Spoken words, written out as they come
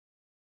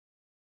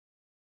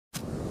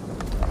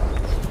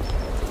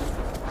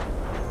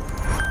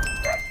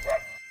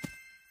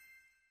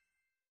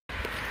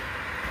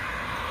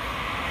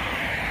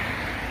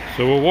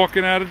So we're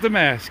walking out of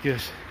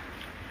Damascus,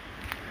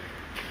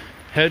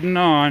 heading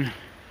on.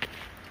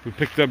 We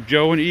picked up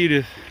Joe and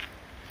Edith.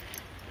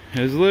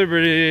 Here's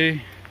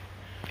Liberty.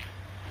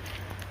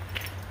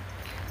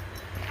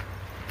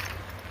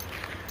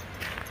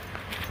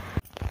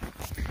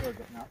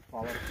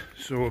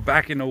 So we're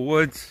back in the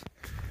woods.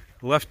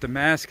 Left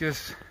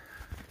Damascus.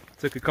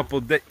 Took a couple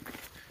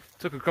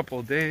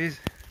of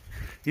days.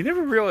 You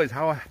never realize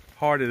how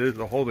hard it is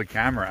to hold the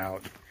camera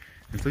out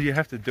until you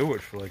have to do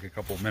it for like a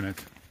couple of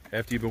minutes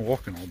after you've been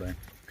walking all day.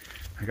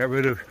 I got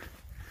rid of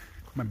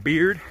my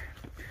beard,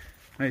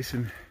 nice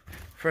and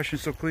fresh and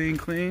so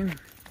clean.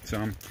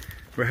 So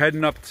we're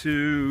heading up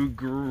to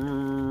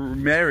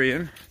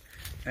Marion,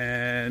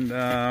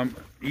 and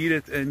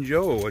Edith and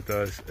Joe are with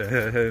us.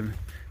 And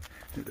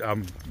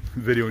I'm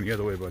videoing the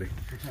other way, buddy.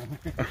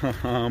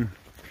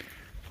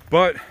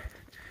 But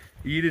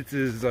Edith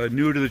is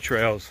new to the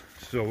trails,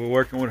 so we're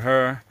working with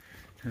her,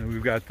 and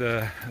we've got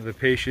the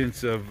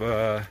patience of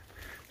a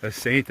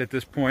saint at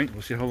this point.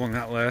 We'll see how long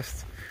that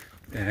lasts,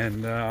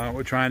 and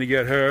we're trying to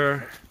get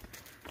her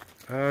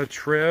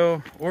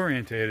trail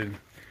orientated.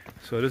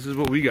 So this is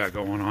what we got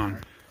going on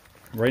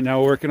right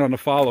now. We're working on the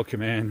follow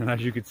command, and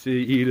as you can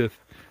see, Edith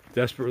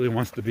desperately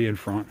wants to be in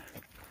front,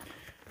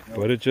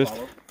 but it just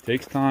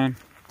takes time,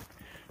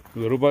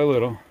 little by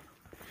little.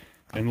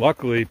 And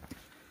luckily,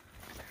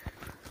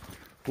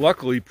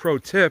 pro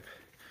tip,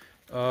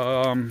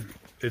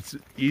 it's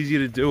easy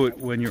to do it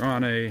when you're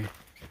on a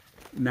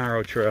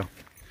narrow trail.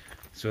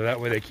 So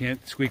that way they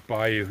can't squeak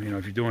by you. You know,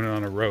 if you're doing it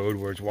on a road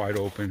where it's wide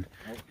open,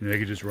 you know, they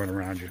can just run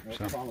around you.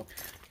 So,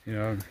 you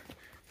know,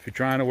 if you're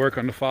trying to work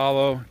on the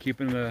follow,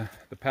 keeping the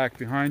pack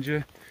behind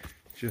you,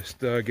 just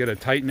get a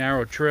tight,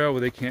 narrow trail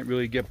where they can't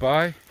really get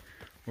by,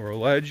 or a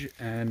ledge,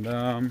 and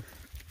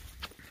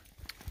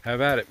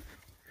have at it.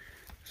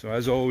 So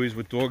as always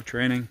with dog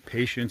training,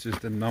 patience is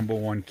the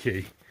 #1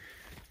 key.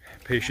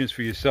 Patience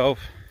for yourself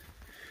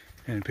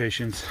and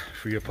patience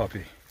for your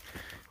puppy.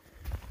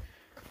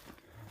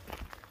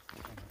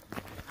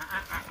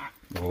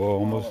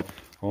 Oh,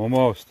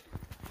 almost.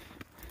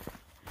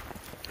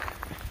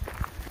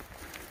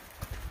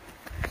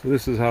 So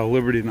this is how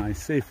Liberty and I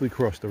safely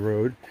cross the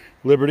road.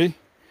 Liberty,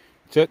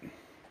 sit,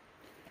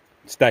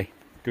 stay.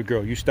 Good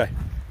girl, you stay.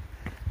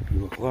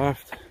 You look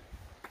left,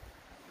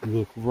 you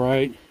look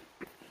right.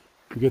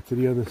 We get to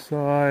the other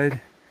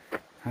side.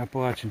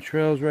 Appalachian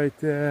Trail's right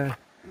there.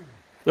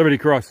 Liberty,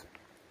 cross.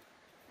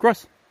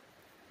 Cross.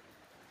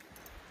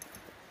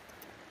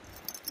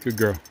 Good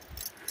girl.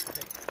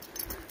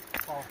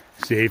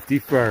 Safety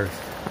first.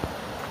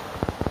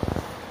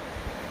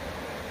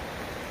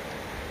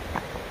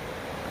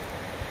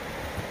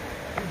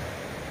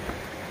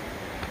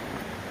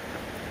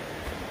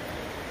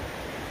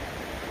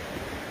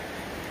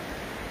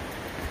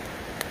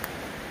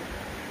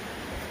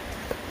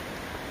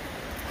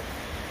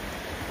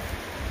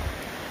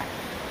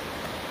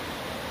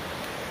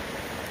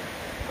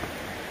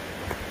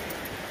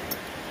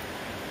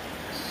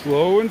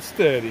 Slow and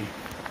steady.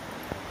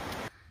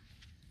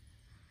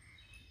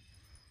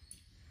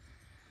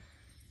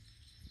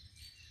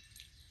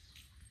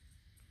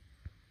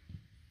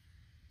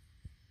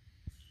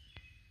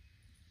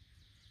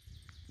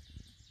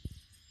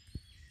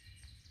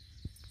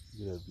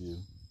 Get a view.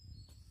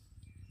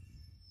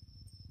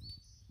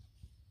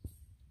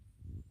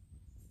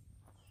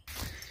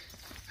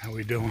 How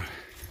we doing?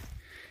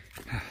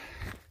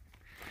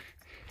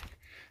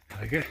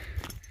 Like it?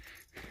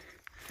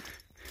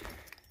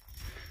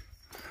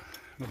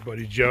 My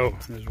buddy Joe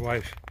and his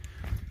wife,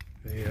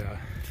 they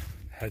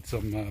had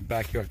some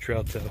backyard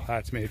trail tail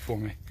hats made for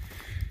me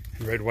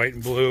in red, white,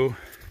 and blue.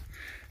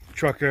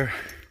 Trucker,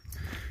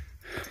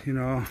 you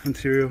know,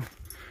 interior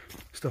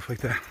stuff like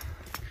that.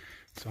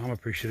 So I'm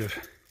appreciative.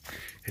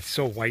 It's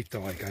so white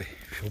though, like I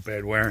feel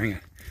bad wearing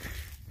it.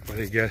 But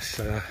I guess,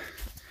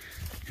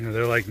 you know,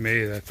 they're like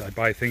me, that I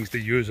buy things to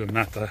use them,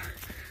 not to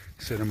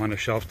sit them on the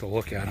shelf to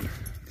look at them.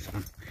 So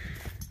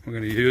we're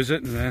gonna use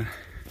it, and then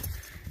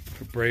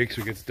if it breaks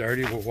or gets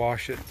dirty, we'll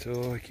wash it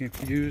until it can't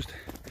be used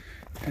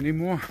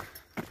anymore,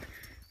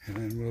 and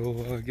then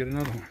we'll get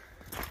another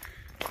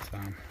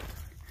one.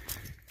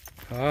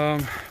 So,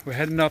 we're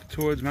heading up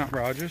towards Mount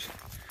Rogers.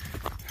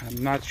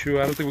 I'm not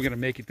sure, I don't think we're gonna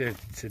make it there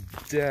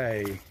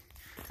today.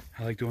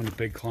 I like doing the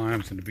big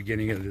climbs in the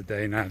beginning of the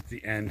day, not at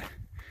the end.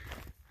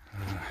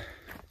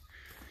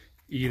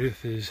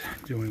 Edith is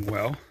doing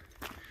well.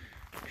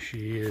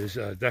 She is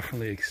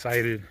definitely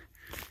excited.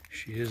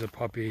 She is a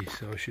puppy,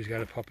 so she's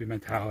got a puppy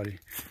mentality.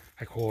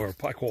 I call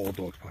all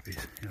dogs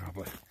puppies, you know,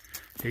 but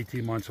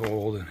 18 months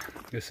old, and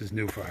this is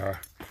new for her.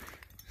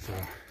 So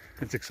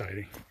it's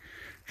exciting.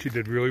 She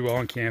did really well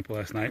in camp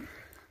last night.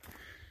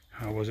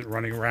 I wasn't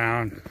running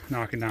around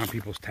knocking down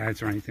people's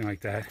tents or anything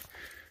like that.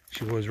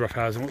 She was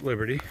roughhousing with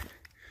Liberty,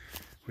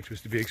 which was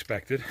to be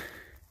expected.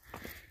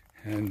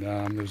 And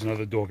there was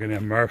another dog in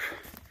there, Murph.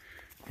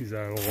 He's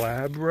a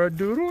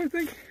Labradoodle, I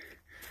think.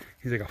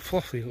 He's like a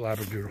fluffy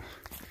Labradoodle.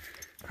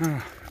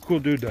 Oh, cool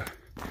dude though.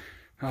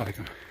 I like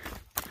him.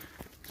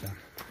 So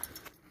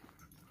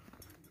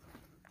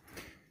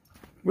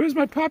Where's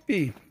my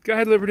puppy? Go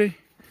ahead, Liberty.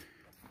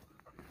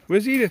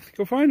 Where's Edith?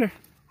 Go find her.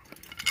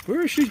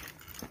 Where is she?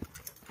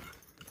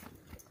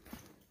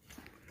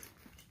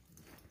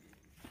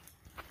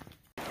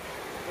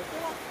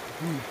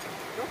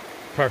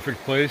 Perfect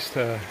place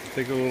to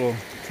take a little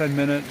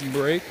 10-minute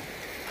break.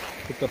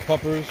 Put the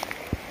puppers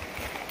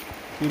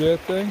through that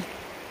thing.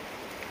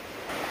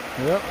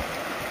 Yep.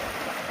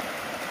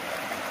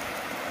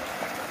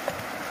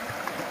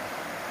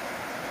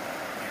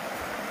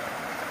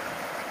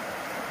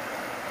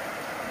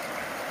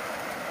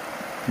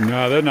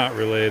 No, they're not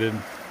related.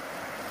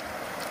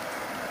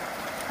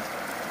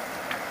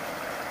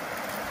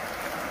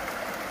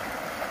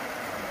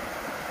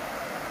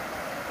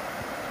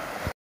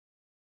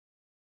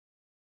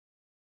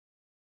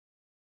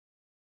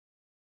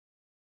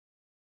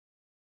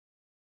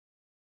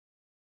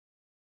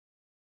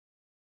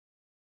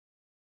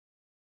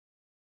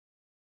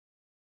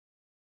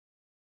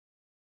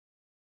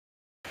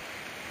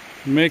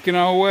 Making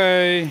our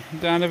way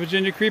down the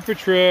Virginia Creeper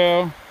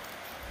Trail.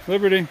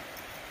 Liberty,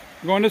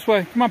 we're going this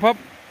way. Come on, pup.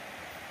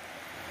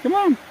 Come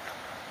on.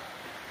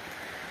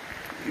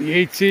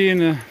 The AT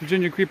and the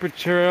Virginia Creeper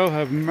Trail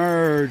have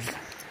merged.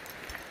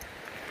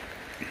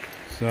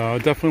 So I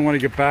definitely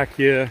want to get back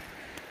here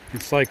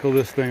and cycle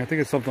this thing. I think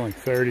it's something like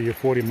 30 or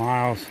 40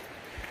 miles.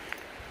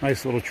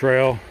 Nice little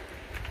trail.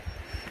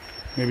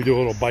 Maybe do a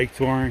little bike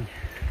touring.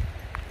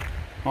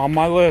 On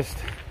my list.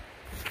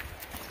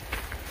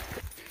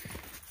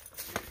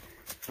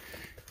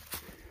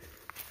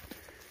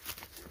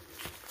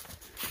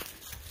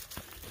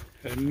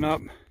 Heading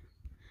up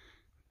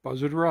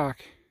Buzzard Rock.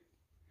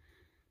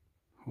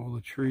 All the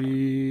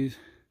trees,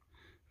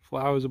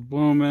 flowers are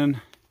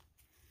blooming,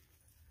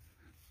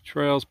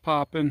 trails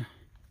popping.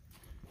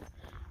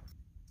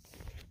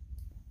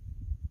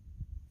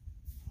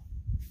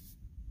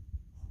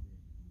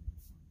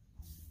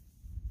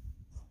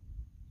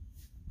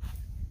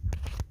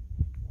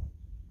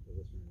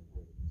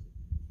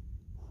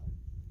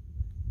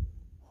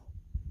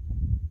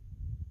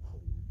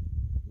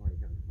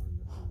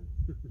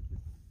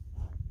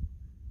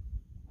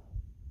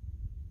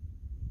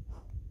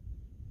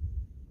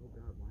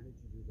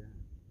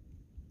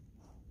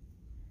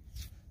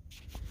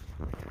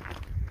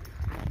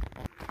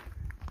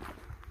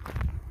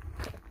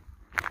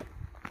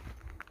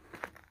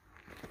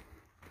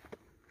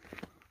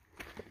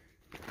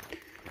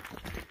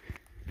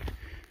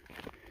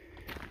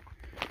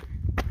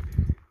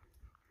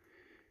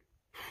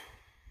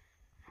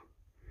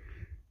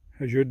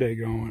 How's your day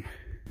going?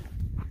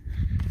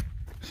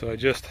 So I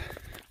just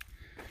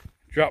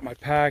dropped my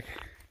pack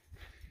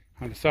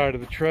on the side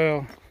of the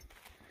trail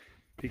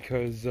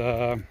because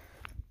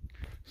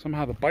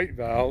somehow the bite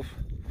valve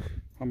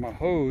on my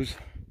hose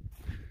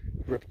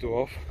ripped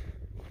off.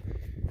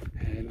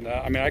 And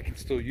I mean, I can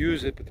still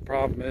use it, but the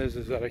problem is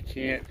that I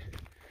can't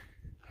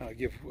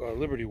give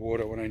Liberty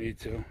water when I need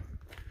to.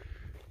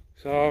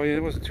 So I mean,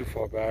 it wasn't too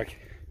far back.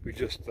 We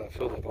just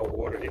filled up our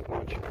water, ate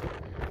lunch.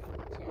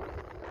 So,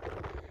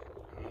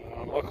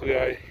 luckily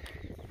I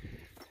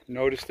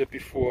noticed it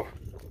before.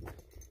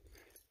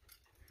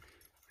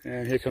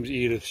 And here comes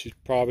Edith. She's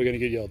probably going to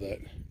get yelled at.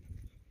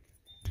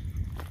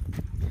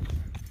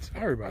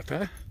 Sorry about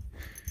that.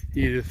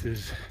 Edith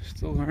is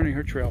still learning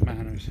her trail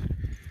manners.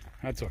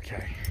 That's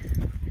okay.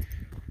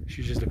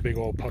 She's just a big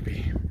old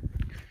puppy.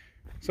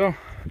 So,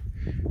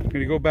 I'm going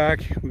to go back.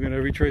 We're going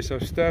to retrace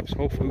our steps.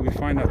 Hopefully we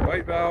find that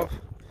bite valve.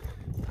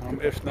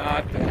 If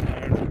not, then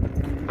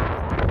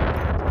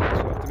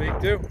that's what to make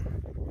do.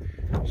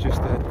 It's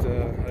just that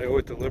I owe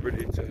it to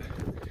Liberty to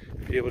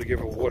be able to give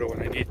her water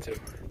when I need to.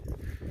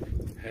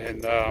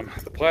 And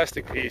the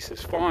plastic piece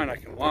is fine. I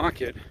can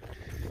lock it,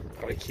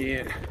 but I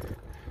can't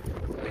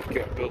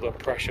like build up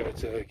pressure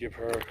to give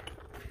her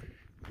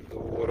the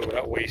water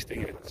without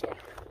wasting it. So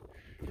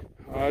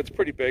it's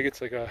pretty big.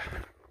 It's like a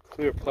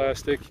clear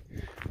plastic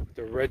with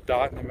a red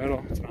dot in the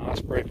middle. It's an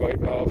Osprey bite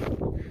valve.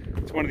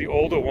 It's one of the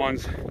older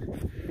ones.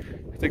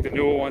 I think the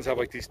newer ones have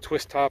like these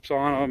twist tops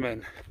on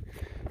them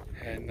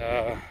and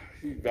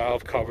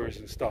valve covers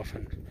and stuff,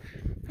 and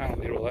I don't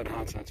need all that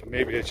nonsense. So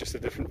maybe it's just a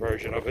different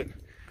version of it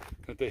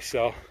that they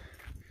sell.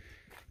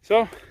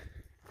 So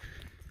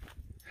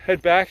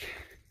head back,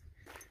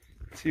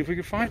 see if we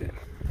can find it,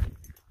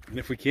 and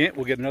if we can't,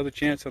 we'll get another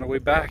chance on our way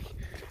back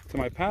to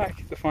my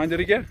pack to find it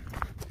again.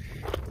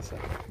 So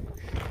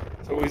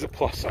it's always a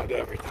plus side to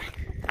everything.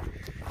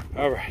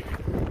 All right.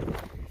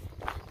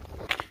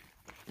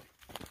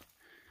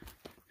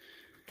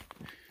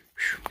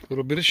 A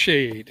little bit of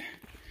shade.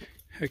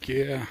 Heck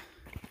yeah.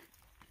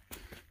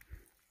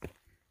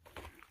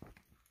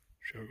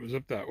 Sure goes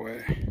up that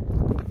way.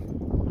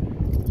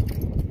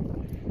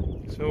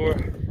 So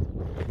we're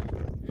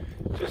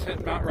just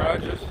hitting Mount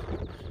Rogers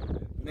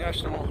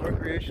National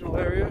Recreational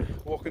Area,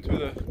 walking through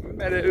the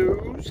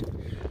meadows.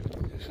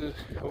 This is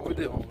what we're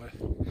dealing with.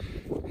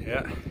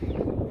 Yeah.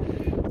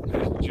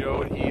 There's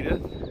Joe and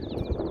Edith.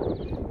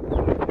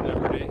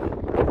 Liberty.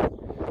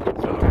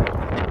 So,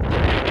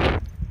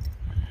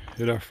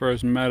 hit our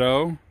first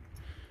meadow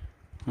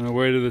on the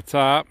way to the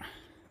top.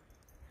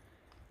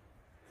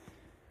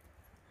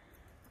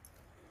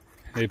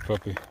 Hey,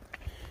 puppy.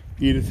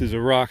 Edith is a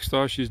rock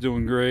star. She's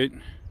doing great.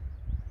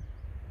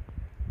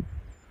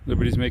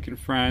 Liberty's making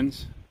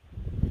friends,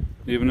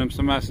 leaving them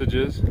some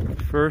messages.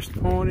 First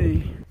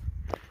pony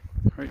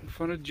right in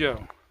front of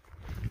Joe,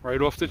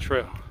 right off the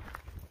trail.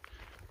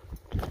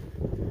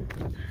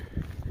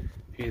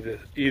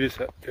 Edith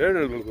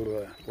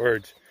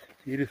words.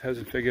 Edith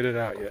hasn't figured it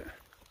out yet.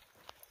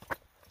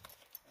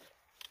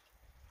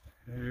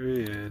 There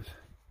he is.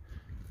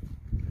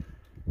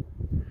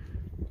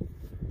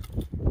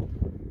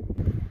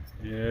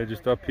 Yeah,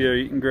 just up here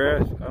eating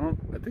grass.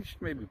 I think she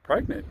may be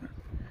pregnant.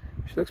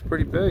 She looks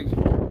pretty big.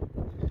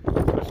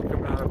 Especially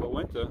coming out of a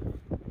winter.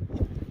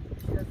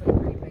 She does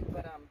look pretty big,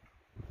 but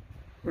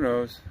who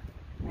knows?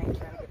 I ain't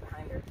trying to get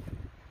behind her.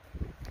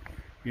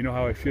 You know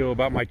how I feel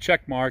about my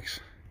check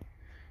marks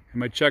and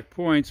my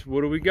checkpoints.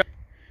 What do we got?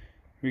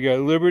 We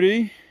got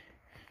Liberty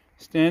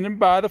standing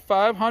by the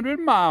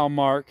 500-mile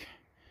mark.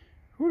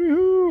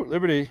 Hoo-hoo,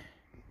 Liberty.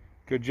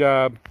 Good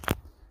job.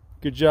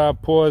 Good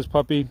job. Pause,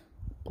 puppy.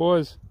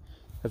 Pause.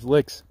 That's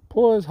licks.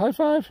 Pause. High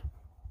five.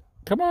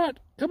 Come on.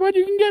 Come on,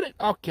 you can get it.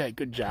 Okay,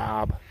 good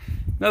job.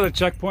 Another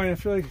checkpoint. I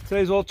feel like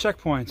today's all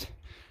checkpoints.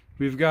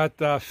 We've got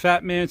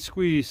Fat Man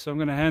Squeeze. So I'm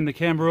going to hand the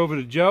camera over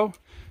to Joe.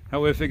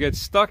 That way if it gets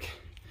stuck,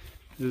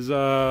 there's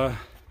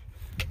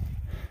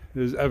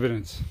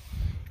evidence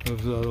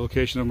of the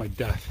location of my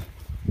death.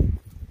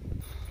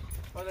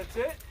 Oh, that's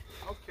it?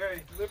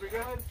 Okay, Liberty, go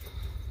ahead.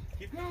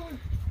 Keep going.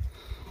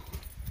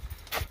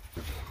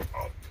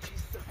 Oh,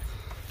 Jesus.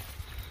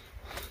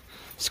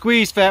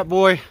 Squeeze, fat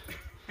boy.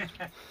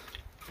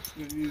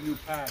 Gonna need a new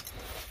pad.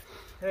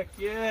 Heck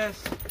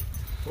yes.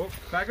 Oh,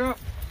 back up.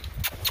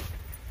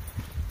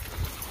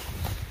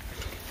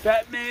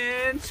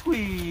 Batman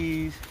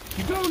Squeeze.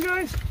 Keep going,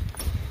 guys.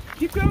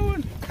 Keep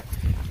going.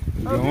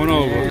 Going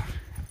over.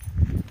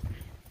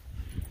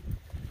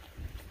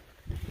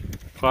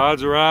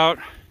 Clouds are out.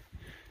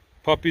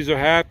 Puppies are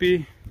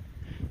happy.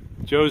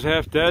 Joe's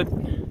half dead.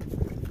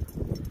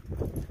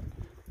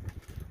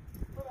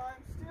 But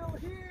I'm still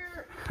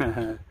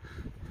here.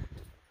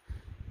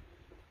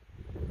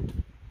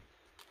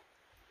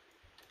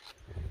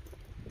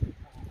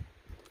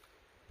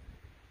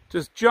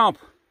 Just jump.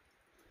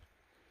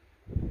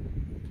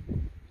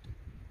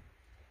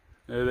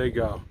 There they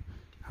go.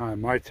 All right,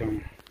 my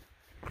turn.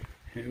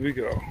 Here we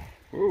go.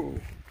 Whoa.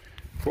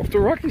 Off the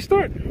rocky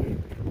start.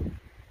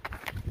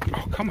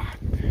 Oh, come on.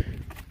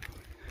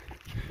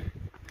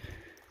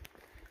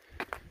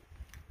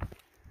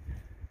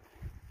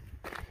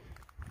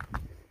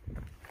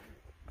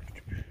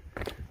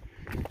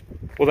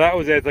 Well, that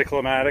was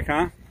anticlimactic,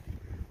 huh?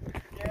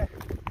 Yeah.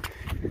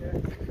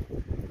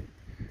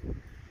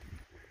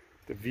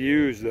 The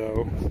views,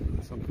 though.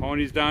 Some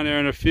ponies down there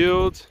in the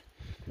fields.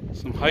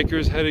 Some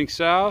hikers heading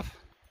south.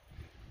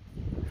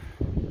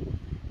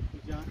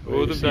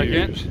 Oh, the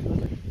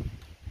second.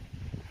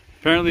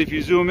 Apparently, if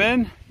you zoom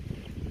in,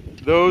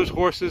 those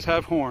horses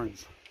have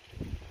horns.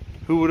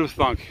 Who would have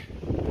thunk?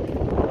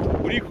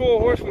 What do you call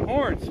a horse with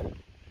horns?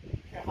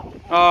 Cow.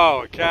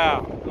 Oh, a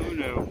cow. Who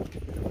knew?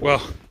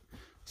 Well,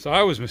 so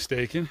I was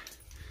mistaken.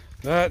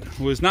 That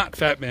was not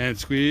Fat Man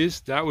Squeeze.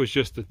 That was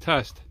just a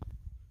test.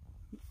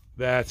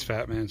 That's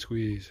Fat Man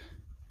Squeeze.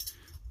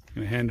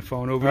 I'm gonna hand the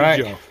phone over to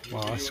Joe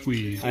while I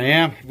squeeze. I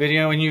am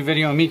videoing you,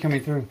 videoing me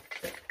coming through.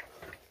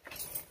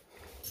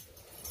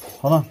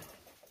 Hold on.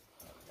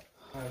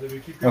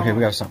 Okay, we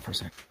gotta stop for a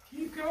sec.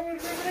 Keep going,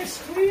 Liberty,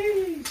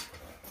 squeeze.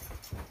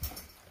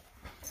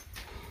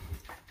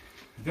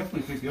 I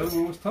definitely think the other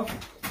one was tougher.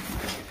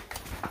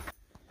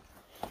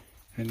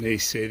 And they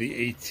say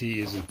the AT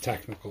isn't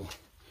technical.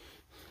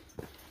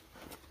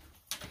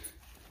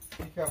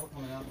 Be careful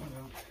coming out.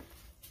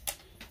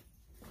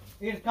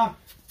 Edith, come.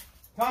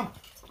 Come.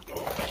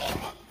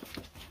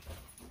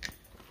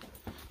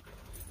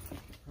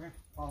 Here,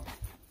 follow.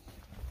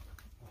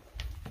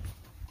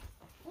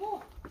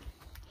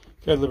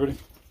 Okay, Liberty.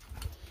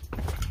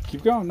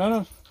 Keep going.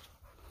 No.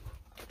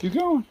 Keep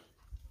going.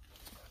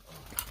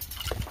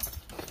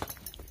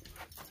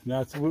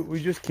 That's what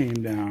we just came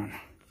down.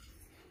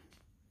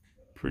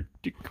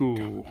 Pretty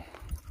cool.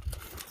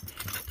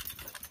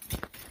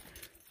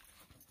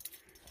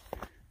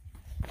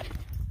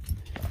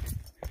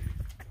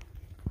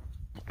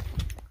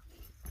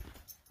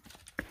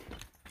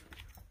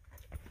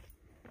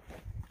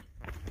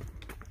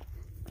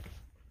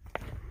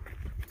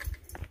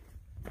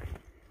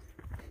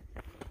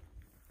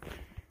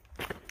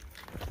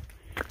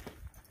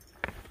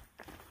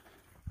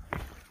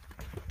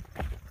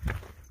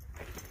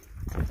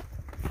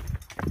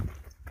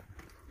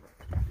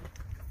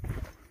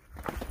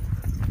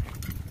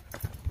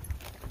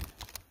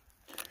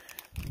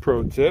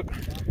 Pro tip,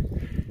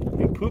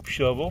 a poop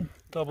shovel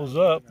doubles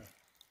up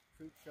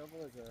Poop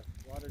shovel is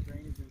a water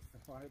drainage into the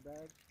water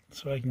bag.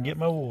 so I can get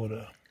my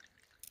water.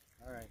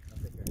 Alright, I'll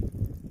take care of it.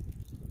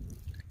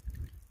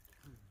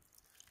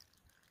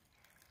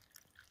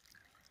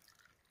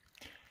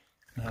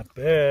 Not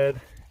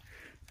bad.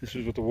 This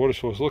is what the water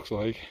source looks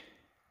like.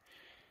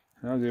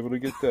 I was able to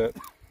get that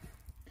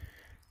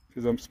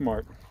because I'm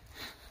smart.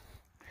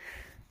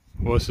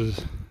 Horse is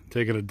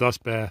taking a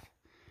dust bath.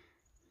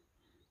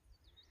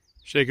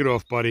 Shake it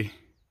off, buddy.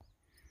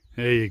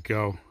 There you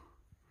go.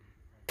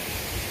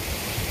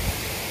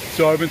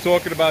 So I've been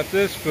talking about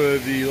this for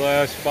the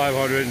last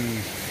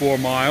 504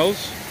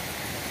 miles.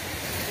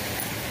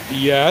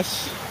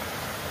 Yes,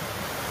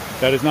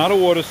 that is not a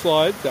water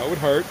slide. That would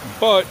hurt,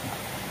 but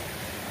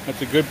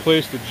that's a good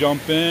place to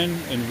jump in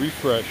and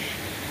refresh.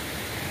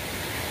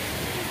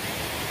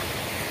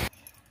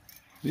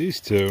 These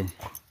two,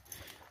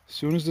 as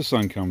soon as the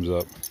sun comes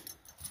up.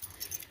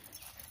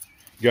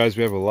 Guys,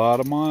 we have a lot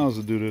of miles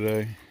to do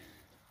today.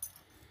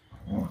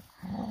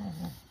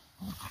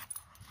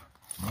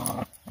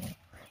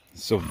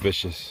 So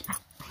vicious.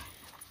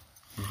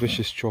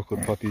 Vicious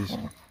chocolate puppies.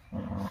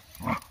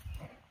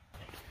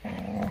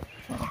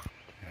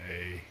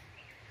 Hey.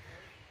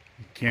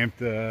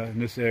 Camped in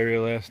this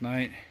area last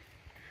night.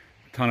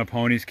 A ton of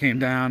ponies came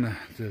down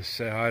to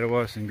say hi to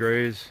us and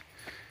graze.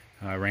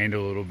 Rained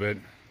a little bit.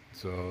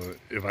 So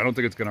if I don't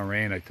think it's gonna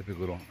rain, I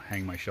typically don't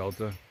hang my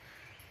shelter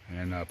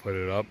and put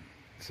it up.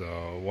 So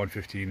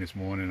 1:15 this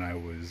morning I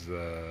was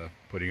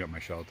putting up my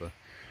shelter,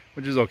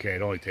 which is okay.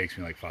 It only takes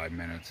me like 5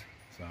 minutes.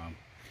 So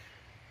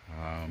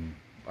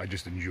I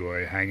just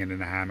enjoy hanging in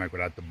the hammock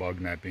without the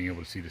bug net, being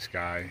able to see the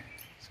sky.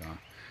 So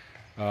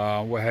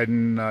we're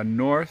heading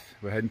north.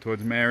 We're heading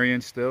towards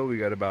Marion still. We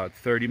got about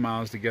 30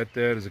 miles to get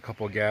there. There's a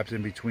couple of gaps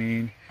in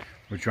between.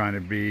 We're trying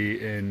to be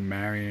in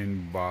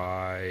Marion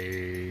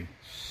by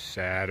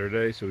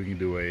Saturday so we can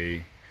do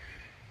a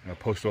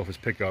post office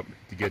pickup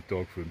to get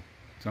dog food.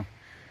 So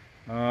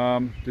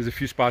there's a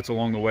few spots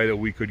along the way that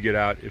we could get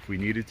out if we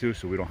needed to,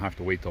 so we don't have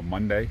to wait till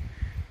Monday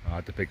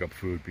to pick up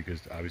food,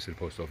 because obviously the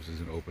post office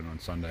isn't open on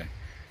Sunday.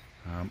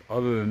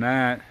 Other than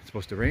that, it's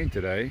supposed to rain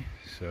today,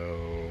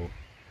 so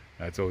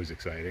that's always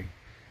exciting.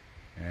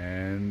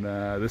 And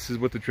this is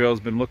what the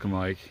trail's been looking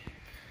like.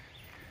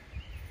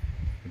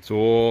 There's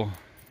all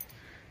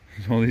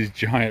these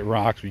giant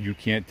rocks where you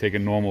can't take a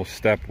normal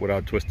step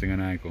without twisting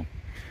an ankle.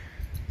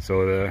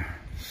 So the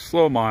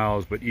slow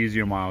miles, but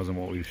easier miles than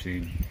what we've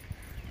seen.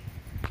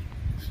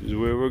 This is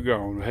where we're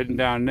going. We're heading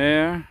down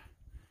there.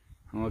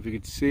 I don't know if you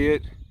can see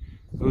it.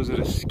 Those are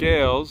the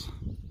scales.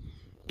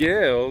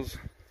 Scales.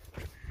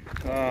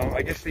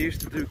 I guess they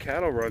used to do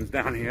cattle runs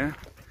down here.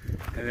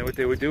 And then what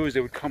they would do is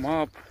they would come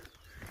up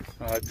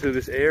to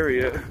this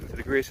area, to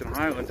the Grayson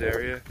Highlands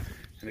area,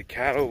 and the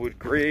cattle would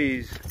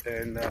graze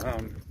and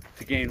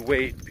to gain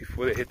weight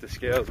before they hit the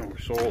scales and were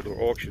sold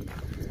or auctioned.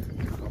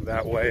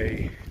 That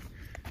way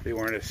they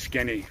weren't as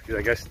skinny, because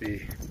I guess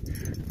the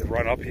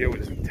run up here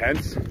was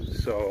intense,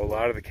 so a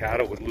lot of the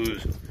cattle would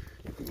lose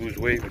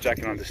weight, which I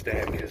can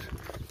understand because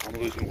I'm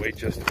losing weight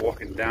just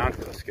walking down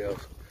to the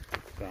scales.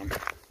 So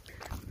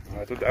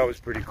I thought that was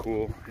pretty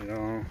cool. You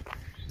know,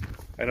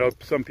 I know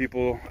some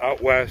people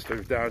out west or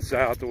down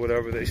south or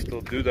whatever, they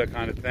still do that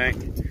kind of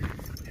thing,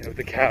 you know, with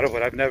the cattle,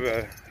 but I've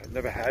never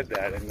had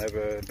that. I've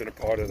never been a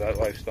part of that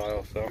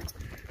lifestyle, so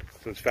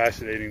it's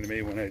fascinating to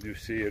me when I do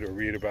see it or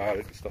read about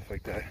it and stuff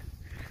like that.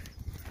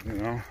 You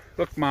know,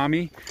 look,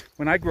 mommy,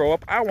 when I grow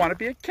up, I want to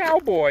be a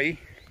cowboy.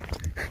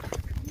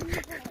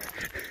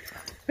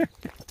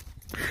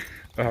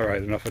 All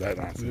right, enough of that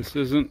nonsense. This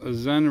isn't a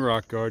Zen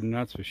rock garden,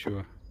 that's for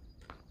sure.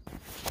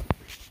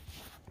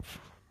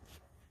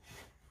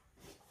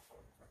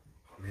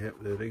 Yep,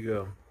 there they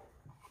go.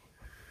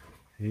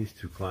 These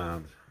two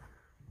clowns.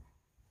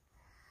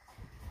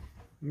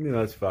 You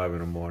know, it's 5 in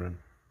the morning.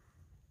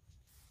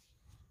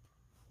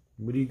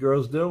 What are you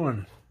girls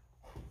doing?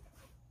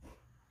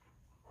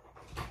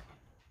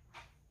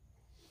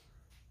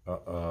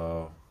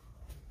 Uh-oh.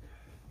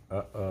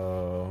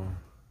 Uh-oh.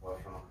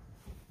 What's wrong?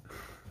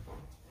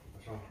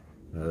 What's wrong?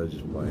 No, they're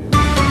just playing.